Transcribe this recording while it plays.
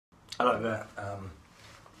Hello there.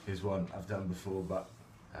 Here's one I've done before, but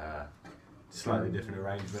slightly different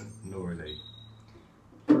arrangement. Nora.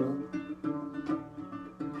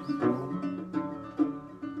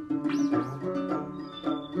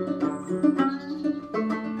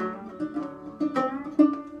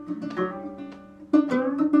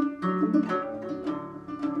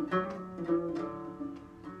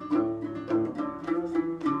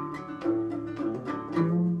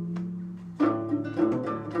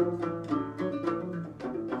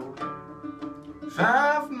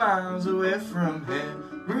 5 miles away from here,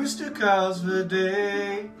 rooster calls for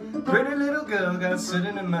day. Pretty little girl got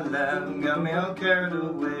sitting in my lap and got me all carried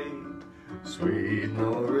away. Sweet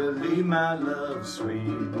Nora Lee, my love, sweet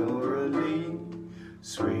Nora Lee.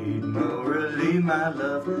 Sweet Nora Lee, my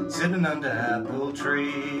love, sitting under apple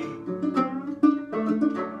tree.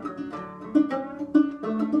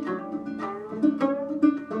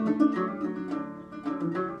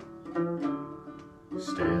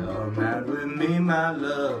 Stay all night with me, my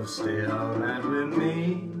love, stay all night with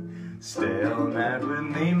me. Stay all night with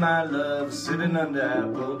me, my love, sitting under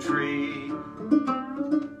apple tree.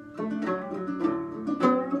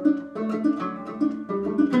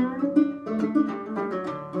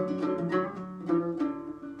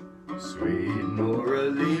 Sweet Nora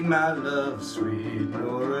Lee, my love, sweet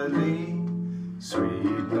Nora Lee.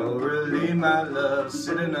 Sweet Nora Lee, my love,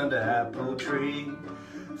 sitting under apple tree.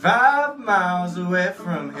 5 miles away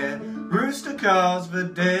from here, rooster calls for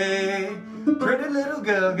day. Pretty little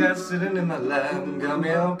girl got sitting in my lap and got me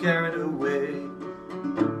all carried away.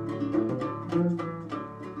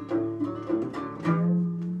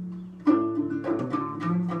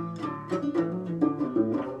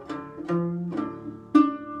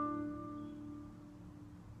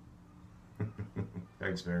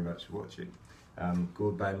 Thanks very much for watching.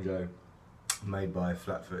 Called Banjo, made by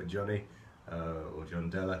Flat-Footed Johnny. Or John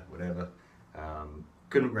Della, whatever.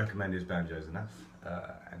 Couldn't recommend his banjos enough.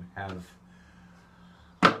 And have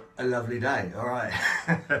a lovely day. Alright.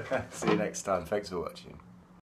 See you next time. Thanks for watching.